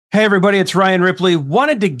Hey, everybody, it's Ryan Ripley.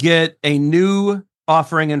 Wanted to get a new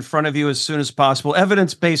offering in front of you as soon as possible,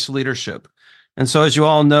 evidence-based leadership. And so, as you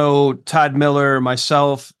all know, Todd Miller,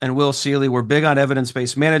 myself, and Will Seeley, we're big on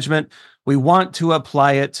evidence-based management. We want to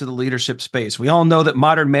apply it to the leadership space. We all know that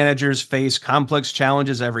modern managers face complex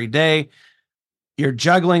challenges every day. You're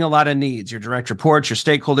juggling a lot of needs, your direct reports, your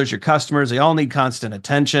stakeholders, your customers, they all need constant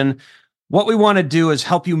attention. What we want to do is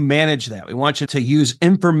help you manage that. We want you to use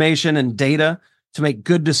information and data to make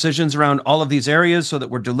good decisions around all of these areas so that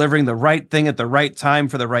we're delivering the right thing at the right time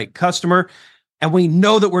for the right customer. And we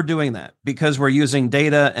know that we're doing that because we're using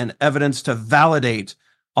data and evidence to validate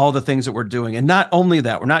all the things that we're doing. And not only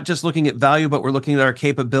that, we're not just looking at value, but we're looking at our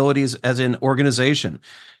capabilities as an organization.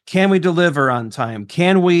 Can we deliver on time?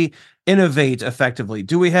 Can we innovate effectively?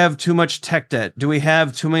 Do we have too much tech debt? Do we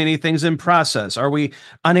have too many things in process? Are we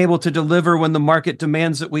unable to deliver when the market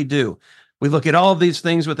demands that we do? We look at all of these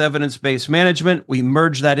things with evidence-based management. We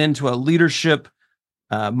merge that into a leadership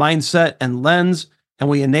mindset and lens, and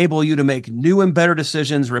we enable you to make new and better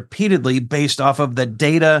decisions repeatedly based off of the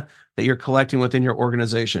data that you're collecting within your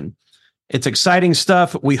organization. It's exciting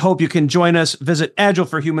stuff. We hope you can join us. Visit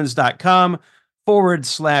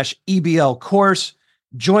agileforhumans.com/EBL course.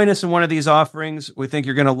 Join us in one of these offerings. We think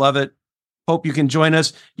you're going to love it. Hope you can join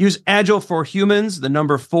us. Use Agile for Humans, the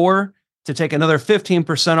number 4, to take another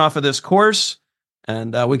 15% off of this course.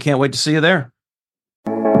 And we can't wait to see you there.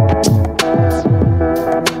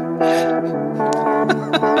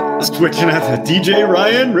 Switching out to DJ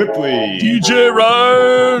Ryan Ripley. DJ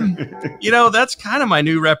Ryan! That's kind of my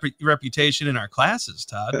new reputation in our classes,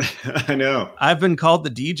 Todd. I know. I've been called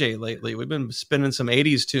the DJ lately. We've been spinning some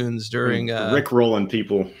 80s tunes during... Rick-rolling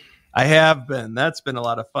people. I have been. That's been a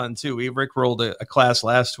lot of fun, too. We Rick-rolled a class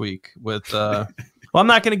last week with... Well, I'm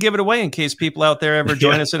not going to give it away in case people out there ever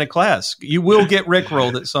join us in a class. You will get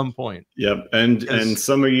Rick-rolled at some point. Yep, and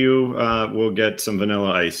some of you will get some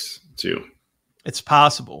vanilla ice, too. It's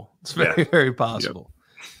possible. It's very possible.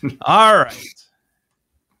 Yep. All right.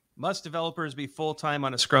 Must developers be full-time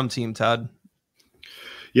on a Scrum team, Todd?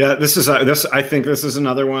 Yeah, I think this is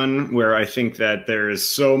another one where I think that there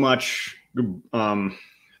is so much.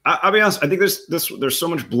 I'll be honest. I think there's so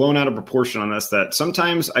much blown out of proportion on this that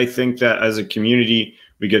sometimes I think that as a community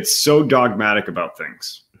we get so dogmatic about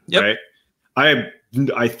things. Yep. Right. I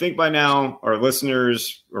think by now our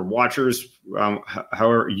listeners or watchers,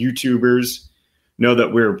 however, YouTubers, know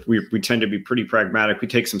that we tend to be pretty pragmatic. We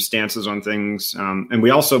take some stances on things, and we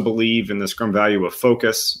also believe in the Scrum value of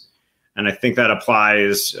focus. And I think that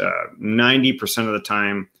applies 90% of the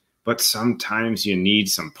time. But sometimes you need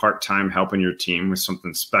some part-time help in your team with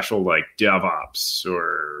something special like DevOps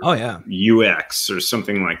or UX or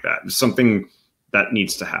something like that. Something that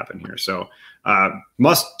needs to happen here. So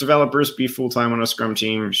must developers be full-time on a Scrum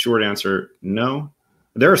team? Short answer, no.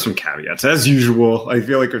 There are some caveats, as usual. I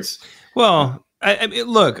feel like it's... Well... I mean,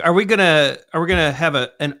 look, are we gonna have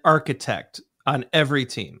an architect on every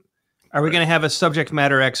team? Are we gonna have a subject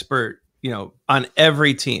matter expert, on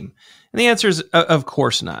every team? And the answer is, of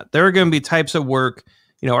course not. There are going to be types of work.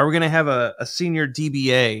 Are we going to have a senior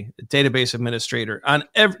DBA, a database administrator on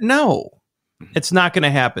every? No, it's not going to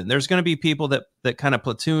happen. There's going to be people that kind of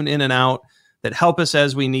platoon in and out that help us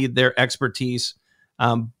as we need their expertise.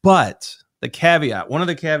 But one of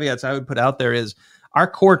the caveats I would put out there is, our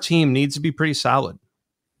core team needs to be pretty solid,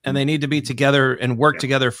 and they need to be together and work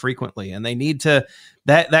together frequently. And they need to,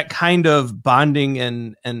 that kind of bonding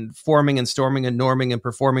and forming and storming and norming and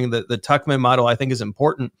performing the Tuckman model, I think is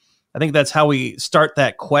important. I think that's how we start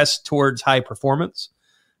that quest towards high performance.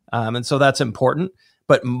 And so that's important,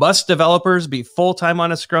 but must developers be full-time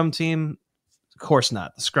on a Scrum team? Of course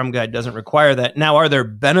not. The Scrum Guide doesn't require that. Now, are there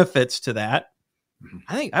benefits to that?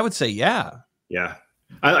 I would say, yeah. Yeah.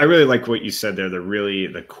 I really like what you said there.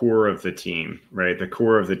 The core of the team, right? The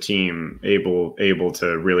core of the team able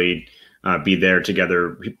to really be there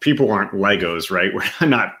together. People aren't Legos, right? We're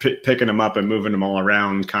not picking them up and moving them all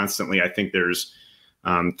around constantly. I think there's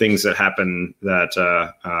things that happen that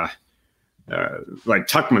like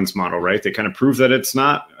Tuckman's model, right? They kind of prove that it's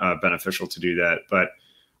not beneficial to do that. But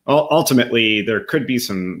ultimately, there could be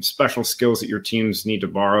some special skills that your teams need to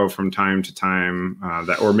borrow from time to time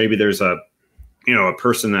or maybe there's a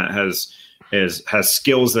person that has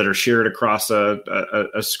skills that are shared across a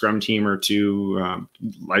Scrum team or two,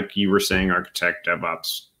 like you were saying, architect,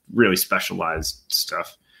 DevOps, really specialized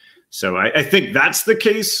stuff. So I think that's the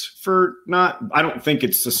case for I don't think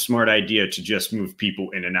it's a smart idea to just move people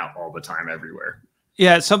in and out all the time everywhere.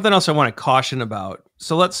 Yeah, something else I want to caution about.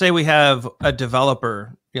 So let's say we have a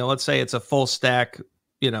developer, let's say it's a full stack,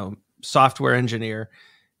 software engineer,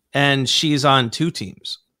 and she's on 2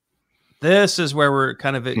 teams. This is where we're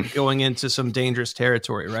kind of going into some dangerous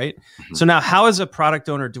territory, right? So now, how as a product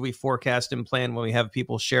owner do we forecast and plan when we have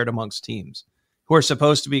people shared amongst teams who are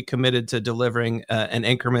supposed to be committed to delivering an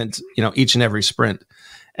increment, each and every sprint?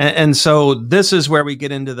 And so this is where we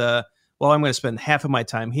get into I'm going to spend half of my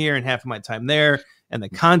time here and half of my time there. And the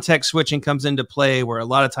context switching comes into play where a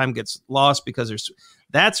lot of time gets lost because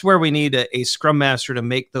that's where we need a Scrum Master to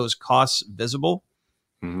make those costs visible,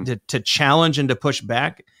 to challenge and to push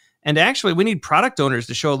back. And actually, we need product owners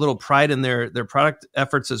to show a little pride in their product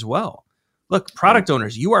efforts as well. Look, product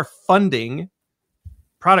owners, you are funding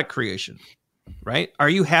product creation, right? Are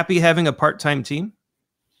you happy having a part-time team?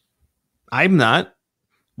 I'm not.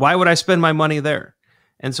 Why would I spend my money there?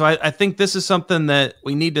 And so I think this is something that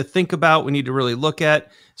we need to think about. We need to really look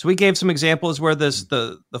at. So we gave some examples where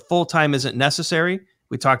the full-time isn't necessary.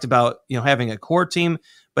 We talked about, having a core team.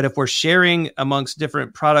 But if we're sharing amongst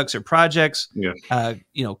different products or projects,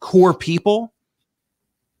 core people,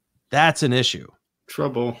 that's an issue.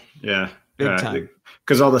 Trouble. Yeah. Big time.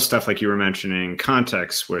 Because all the stuff like you were mentioning,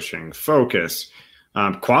 context switching, focus,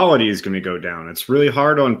 quality is going to go down. It's really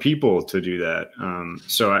hard on people to do that.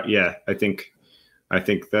 I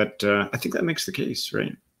think that makes the case,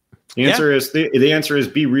 right? The answer is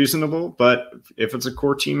be reasonable, but if it's a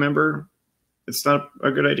core team member, it's not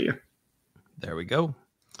a good idea. There we go.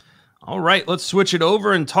 All right, let's switch it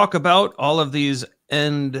over and talk about all of these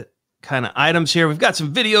end kind of items here. We've got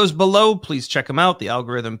some videos below. Please check them out. The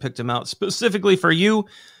algorithm picked them out specifically for you.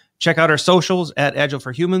 Check out our socials at Agile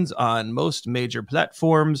for Humans on most major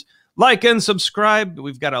platforms. Like and subscribe.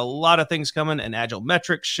 We've got a lot of things coming. An Agile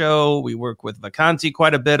Metrics show. We work with Vacanti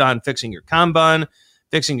quite a bit on fixing your Kanban,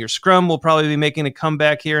 fixing your Scrum. We'll probably be making a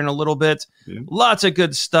comeback here in a little bit. Yeah. Lots of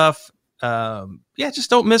good stuff. Just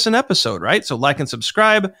don't miss an episode, right? So like and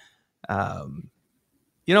subscribe.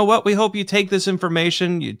 You know what? We hope you take this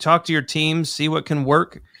information, you talk to your team, see what can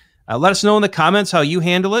work. Let us know in the comments how you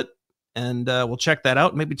handle it, and we'll check that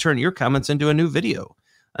out. Maybe turn your comments into a new video.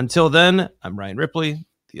 Until then, I'm Ryan Ripley.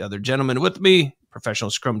 The other gentleman with me, professional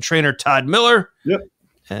Scrum trainer Todd Miller. Yep.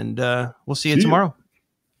 And we'll see you tomorrow.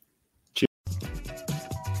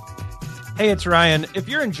 Hey, it's Ryan. If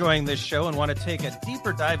you're enjoying this show and want to take a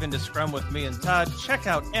deeper dive into Scrum with me and Todd, check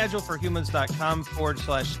out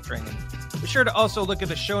agileforhumans.com/training. Be sure to also look at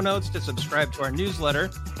the show notes to subscribe to our newsletter,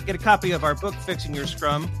 get a copy of our book, Fixing Your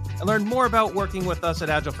Scrum, and learn more about working with us at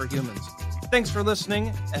Agile for Humans. Thanks for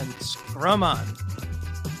listening, and Scrum on.